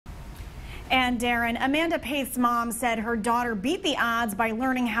And Darren, Amanda Paith's mom said her daughter beat the odds by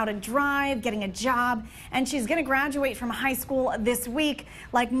learning how to drive, getting a job, and she's going to graduate from high school this week.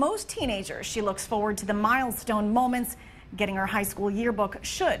 Like most teenagers, she looks forward to the milestone moments. Getting her high school yearbook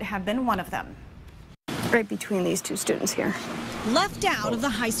should have been one of them. Right between these two students here. Left out of the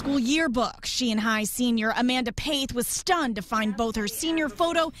high school yearbook, she and high senior Amanda Paith was stunned to find both her senior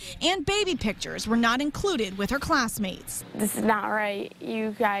photo and baby pictures were not included with her classmates. This is not right.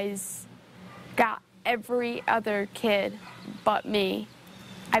 You guys got every other kid but me.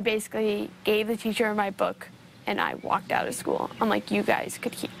 I basically gave the teacher my book and I walked out of school. I'm like, you guys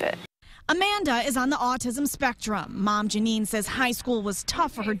could keep it. Amanda is on the autism spectrum. Mom Janine says high school was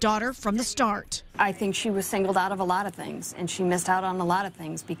tough for her daughter from the start. I think she was singled out of a lot of things, and she missed out on a lot of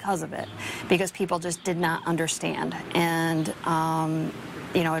things because of it, because people just did not understand. And,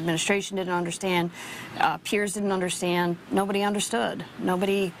 you know, administration didn't understand, peers didn't understand, nobody understood.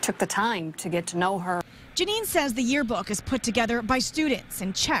 Nobody took the time to get to know her. Janine says the yearbook is put together by students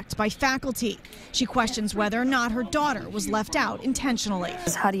and checked by faculty. She questions whether or not her daughter was left out intentionally.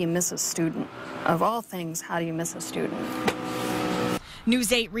 How do you miss a student? Of all things, how do you miss a student?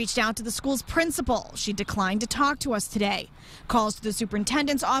 News 8 reached out to the school's principal. She declined to talk to us today. Calls to the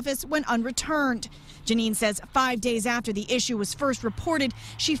superintendent's office went unreturned. Janine says 5 days after the issue was first reported,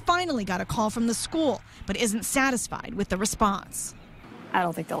 she finally got a call from the school, but isn't satisfied with the response. I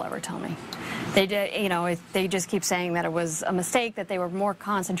don't think they'll ever tell me. They did, you know, they just keep saying that it was a mistake, that they were more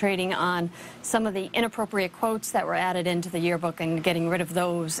concentrating on some of the inappropriate quotes that were added into the yearbook and getting rid of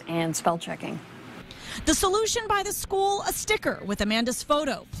those and spell checking. The solution by the school, a sticker with Amanda's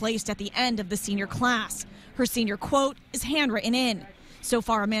photo placed at the end of the senior class. Her senior quote is handwritten in. So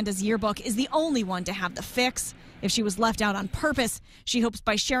far, Amanda's yearbook is the only one to have the fix. If she was left out on purpose, she hopes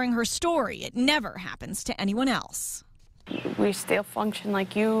by sharing her story, it never happens to anyone else. We still function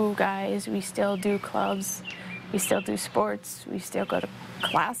like you guys. We still do clubs. We still do sports. We still go to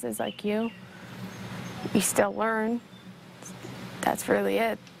classes like you. We still learn. That's really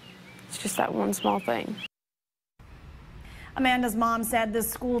it. It's just that one small thing. Amanda's mom said the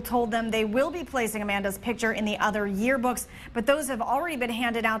school told them they will be placing Amanda's picture in the other yearbooks, but those have already been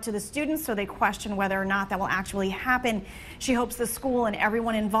handed out to the students, so they question whether or not that will actually happen. She hopes the school and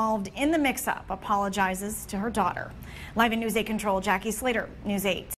everyone involved in the mix-up apologizes to her daughter. Live in News 8 Control, Jacquie Slater, News 8.